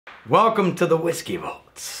Welcome to the Whiskey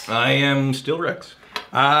Vaults. I am still Rex.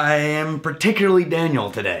 I am particularly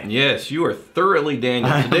Daniel today. Yes, you are thoroughly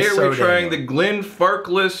Daniel. Today we're trying the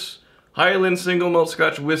Glenfarclas Highland Single Malt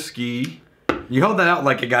Scotch Whiskey. You held that out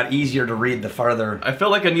like it got easier to read the farther. I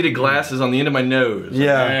felt like I needed glasses on the end of my nose.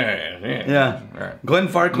 Yeah. All right.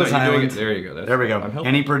 Glenfarclas Highland. There you go. There we go.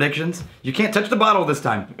 Any predictions? You can't touch the bottle this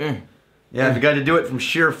time. Yeah, you got to do it from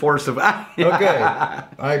sheer force of... Okay,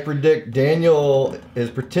 I predict Daniel is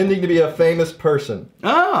pretending to be a famous person.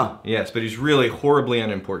 Oh! Yes, but he's really horribly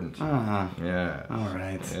unimportant. Yeah. All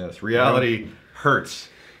right. Yes, reality hurts.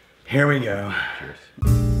 Here we go. Cheers.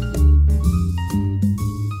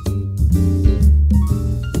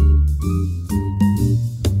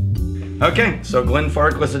 Okay, so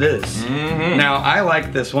Glenfarclas it is. Mm-hmm. Now, I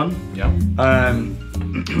like this one. Yeah.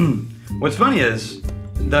 What's funny is,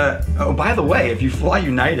 oh, by the way, if you fly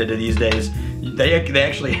United these days, they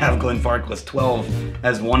actually have Glenfarclas 12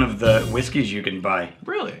 as one of the whiskeys you can buy.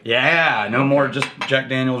 Really? Yeah, no more just Jack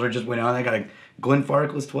Daniels or just went on. They got a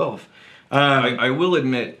Glenfarclas 12. I will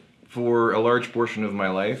admit, for a large portion of my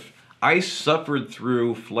life, I suffered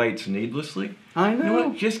through flights needlessly. I know. You know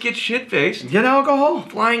what? Just get shit-faced. Get alcohol.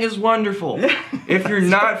 Flying is wonderful. If you're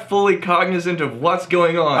not fully cognizant of what's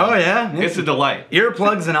going on, oh yeah, it's a delight.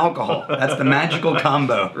 Earplugs and alcohol. That's the magical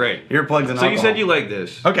combo. Right. Earplugs and alcohol. So you said you like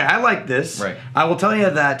this. Okay, I like this. Right. I will tell you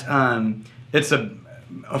that it's a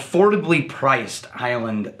affordably priced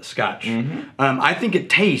Highland Scotch. I think it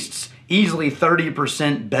tastes easily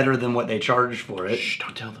 30% better than what they charge for it. Shh,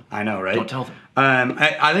 don't tell them. I know, right? Don't tell them.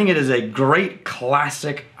 I think it is a great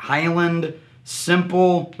classic Highland,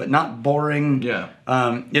 simple but not boring. Yeah.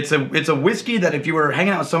 It's a whiskey that if you were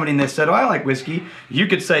hanging out with somebody and they said, "Oh, I like whiskey," you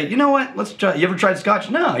could say, "You know what? Let's try." You ever tried Scotch?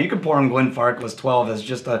 No, you could pour on Glenfarclas 12 as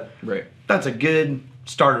just a That's a good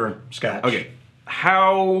starter Scotch. Okay.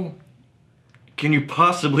 How can you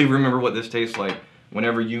possibly remember what this tastes like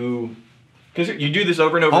whenever you? Because you do this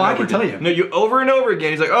over and over and over I can tell you. No, you over and over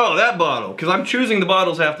again. He's like, oh, that bottle. Because I'm choosing the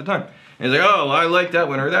bottles half the time. And he's like, oh, I like that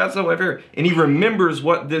one, or that's not my favorite. And he remembers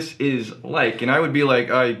what this is like. And I would be like,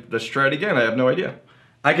 let's try it again. I have no idea.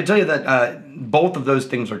 I can tell you that both of those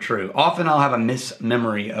things are true. Often I'll have a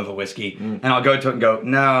mismemory of a whiskey, and I'll go to it and go,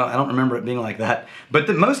 no, I don't remember it being like that. But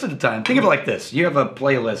most of the time, think of it like this. You have a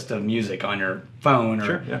playlist of music on your phone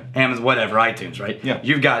or Amazon, whatever, iTunes, right? Yeah.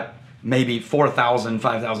 You've got maybe 4,000,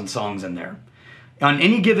 5,000 songs in there. On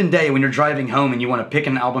any given day when you're driving home and you want to pick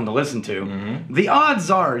an album to listen to, the odds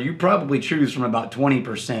are you probably choose from about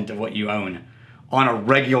 20% of what you own on a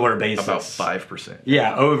regular basis. About 5%.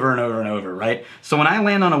 Yeah, over and over and over, right? So when I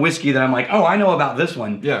land on a whiskey that I'm like, oh, I know about this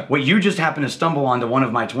one. Yeah. What you just happen to stumble onto one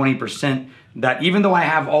of my 20% that even though I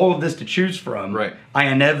have all of this to choose from, I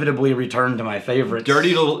inevitably return to my favorites.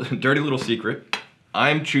 Dirty little secret.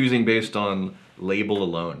 I'm choosing based on label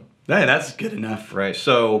alone. Hey, that's good enough. Right,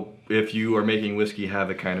 so if you are making whiskey, have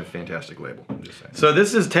a kind of fantastic label. I'm just saying. So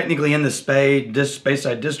this is technically in the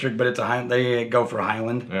Speyside district, but it's they go for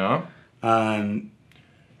Highland. Yeah.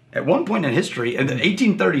 At one point in history, in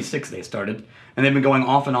 1836 they started, and they've been going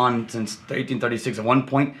off and on since 1836. At one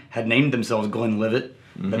point, had named themselves Glenlivet,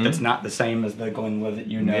 but that's not the same as the Glenlivet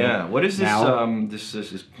you know. Yeah. What is this? Now. This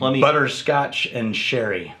is plummy Butterscotch and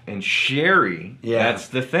sherry. and sherry. Yeah, That's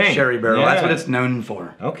the thing. Sherry barrel. Yeah. That's what it's known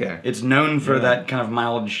for. Okay. It's known for that kind of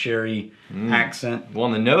mild sherry accent. Well,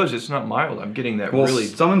 on the nose, it's not mild. I'm getting that Well, really.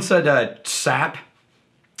 someone said sap,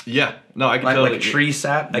 Yeah. No, I can like tell. like tree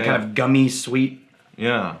sap, that kind of gummy sweet.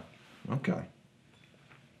 Yeah. Okay.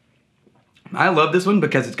 I love this one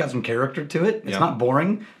because it's got some character to it. It's not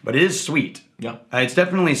boring, but it is sweet. Yeah. It's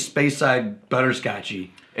definitely Speyside butterscotchy.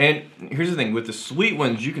 And here's the thing: with the sweet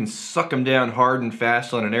ones, you can suck them down hard and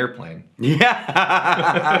fast on an airplane.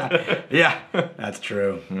 Yeah, yeah, that's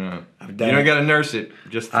true. Yeah. I've done You don't it. got to nurse it.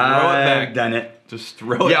 Just throw it back. I've done it. Just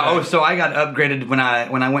throw it Yeah. back. Oh, so I got upgraded when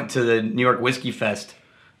I went to the New York Whiskey Fest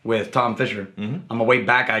with Tom Fisher. On my way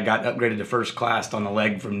back, I got upgraded to first class on the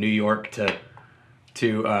leg from New York to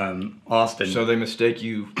Austin. So they mistake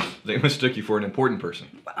you. They mistook you for an important person.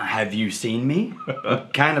 Have you seen me? I'm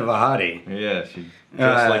kind of a hottie. Yes, you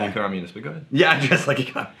dress like a communist. But go ahead. Yeah, just like a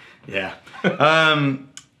cop. Yeah.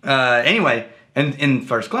 Anyway, and in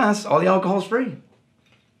first class, all the alcohol's free.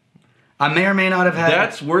 I may or may not have had...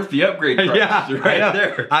 That's worth the upgrade price. Yeah, right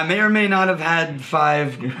there. I may or may not have had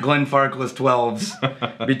 5 Glenfarclas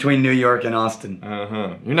 12s between New York and Austin.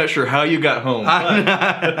 You're not sure how you got home.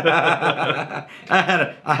 I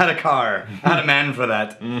had a car. I had a man for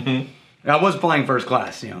that. I was flying first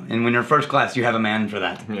class, and when you're first class, you have a man for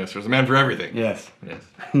that. Yes, there's a man for everything. Yes. Yes.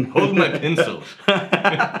 Hold my pencils.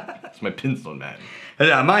 It's my pencil man.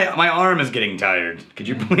 Yeah, my arm is getting tired. Could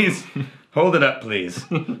you please Hold it up, please.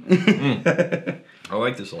 I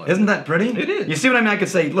like this a lot. Isn't that pretty? It is. You see what I mean? I could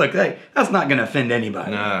say, look, hey, that's not going to offend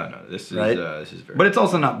anybody. No, this is Right? this is very. But it's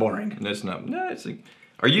also not boring. It's not. No, it's like.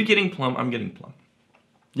 Are you getting plum? I'm getting plum.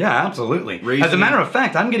 Yeah, absolutely. Raisin- As a matter of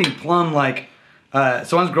fact, I'm getting plum like. So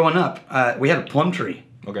I was growing up, we had a plum tree.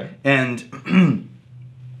 Okay. And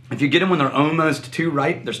if you get them when they're almost too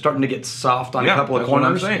ripe, they're starting to get soft on a couple of that's what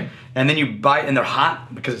I'm corners. saying. And then you bite, and they're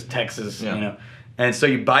hot because it's Texas, Yeah. you know. And so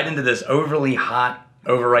you bite into this overly hot,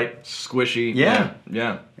 overripe. Squishy. Yeah.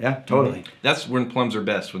 Yeah. Yeah, totally. That's when plums are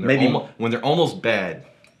best. When they're Maybe- when they're almost bad.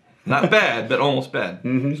 Not bad, but almost bad.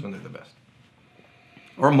 Mm-hmm. That's when they're the best.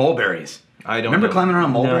 Or mulberries. I don't Remember know. climbing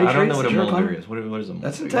around mulberry No, I don't know trees? what a Did you ever mulberry climb? is. What is a mulberry?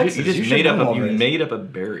 That's in Texas. You You just should made know up a mulberries. a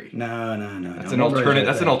berry. No. That's an Mulberries alternative. are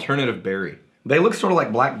That's an bad. alternative berry. They look sort of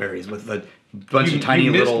like blackberries with a bunch You of tiny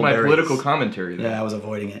missed little my berries. political commentary there. Yeah, I was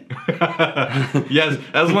avoiding it. Yes,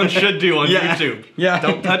 as one should do on Yeah. YouTube. Yeah.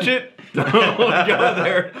 Don't touch it. Don't go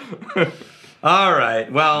there. All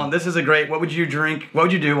right. Well, this is a great. What would you drink? What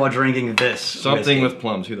would you do while drinking this? Something whiskey? with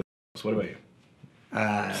plums. Who the f***? What about you?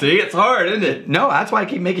 See, it's hard, isn't it? No, that's why I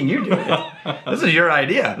keep making you do it. This is your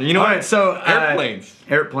idea. You know All what? right, so Airplanes.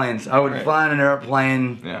 Airplanes. I would Right. fly in an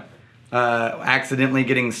airplane. Yeah. Accidentally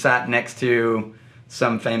getting sat next to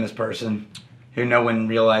some famous person who no one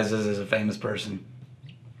realizes is a famous person.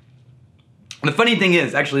 The funny thing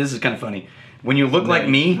is, actually, this is kind of funny. When you look like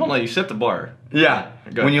me, Hold on, you set the bar. yeah.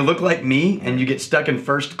 Go When ahead. you look like me and you get stuck in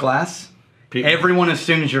first class, everyone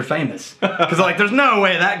assumes you're famous. Because like, there's no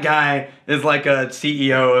way that guy is like a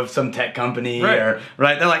CEO of some tech company, Right. or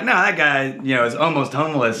right. They're like, no, that guy, you know, is almost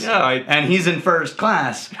homeless, Yeah, and he's in first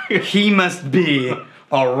class. He must be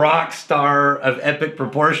a rock star of epic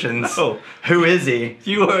proportions. No. Who is he?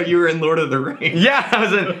 You were in Lord of the Rings. Yeah, I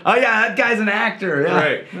was in. Oh yeah, that guy's an actor. Yeah.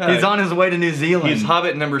 Right, right. He's on his way to New Zealand. He's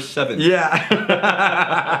Hobbit number 7. Yeah.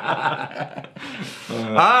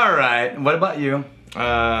 All right. What about you?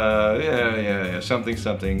 Yeah.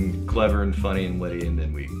 Something clever and funny and witty, and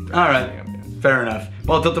then we. All right. Fair enough.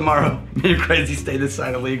 Well, until tomorrow, may your crazy stay this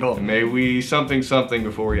side illegal. May we something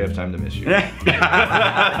before we have time to miss you.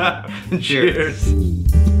 Cheers.